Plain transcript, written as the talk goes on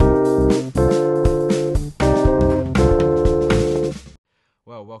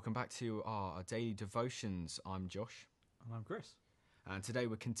welcome back to our daily devotions. I'm Josh. And I'm Chris. And today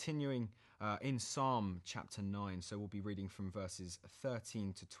we're continuing in Psalm chapter 9, so we'll be reading from verses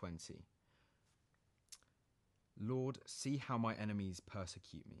 13 to 20. Lord, see how my enemies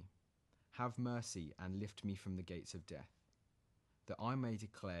persecute me. Have mercy and lift me from the gates of death, that I may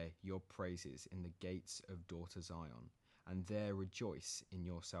declare your praises in the gates of daughter Zion, and there rejoice in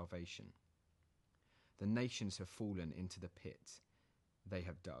your salvation. The nations have fallen into the pit they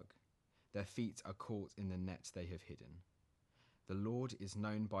have dug. Their feet are caught in the net they have hidden. The Lord is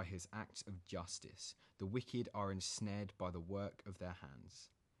known by his acts of justice. The wicked are ensnared by the work of their hands.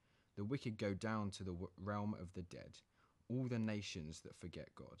 The wicked go down to the realm of the dead, all the nations that forget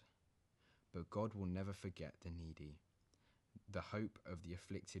God. But God will never forget the needy. The hope of the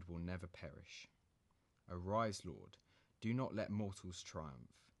afflicted will never perish. Arise, Lord, do not let mortals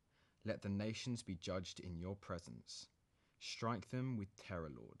triumph. Let the nations be judged in your presence. Strike them with terror,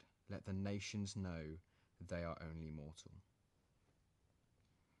 Lord. Let the nations know they are only mortal.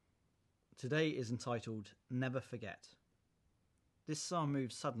 Today is entitled Never Forget. This psalm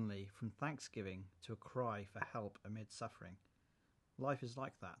moves suddenly from thanksgiving to a cry for help amid suffering. Life is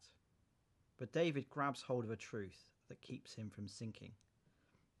like that. But David grabs hold of a truth that keeps him from sinking.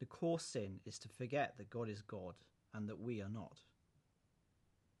 The core sin is to forget that God is God and that we are not.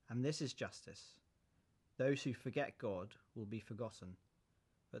 And this is justice. Those who forget God will be forgotten,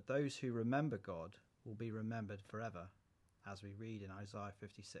 but those who remember God will be remembered forever, as we read in Isaiah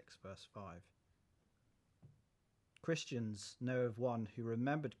 56 verse 5. Christians know of one who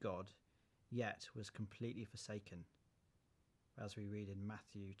remembered God, yet was completely forsaken, as we read in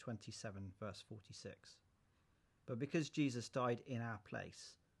Matthew 27 verse 46. But because Jesus died in our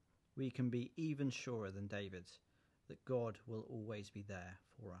place, we can be even surer than David that God will always be there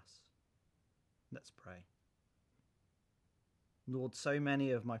for us. Let's pray. Lord, so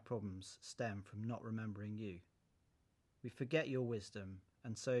many of my problems stem from not remembering you. We forget your wisdom,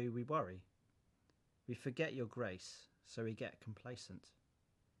 and so we worry. We forget your grace, so we get complacent.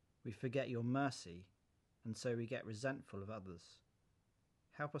 We forget your mercy, and so we get resentful of others.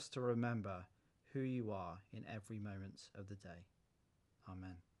 Help us to remember who you are in every moment of the day.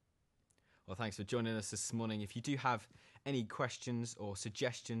 Amen. Well, thanks for joining us this morning. If you do have any questions or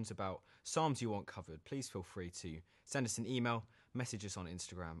suggestions about Psalms you want covered, please feel free to send us an email, message us on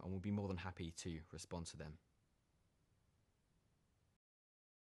Instagram, and we'll be more than happy to respond to them.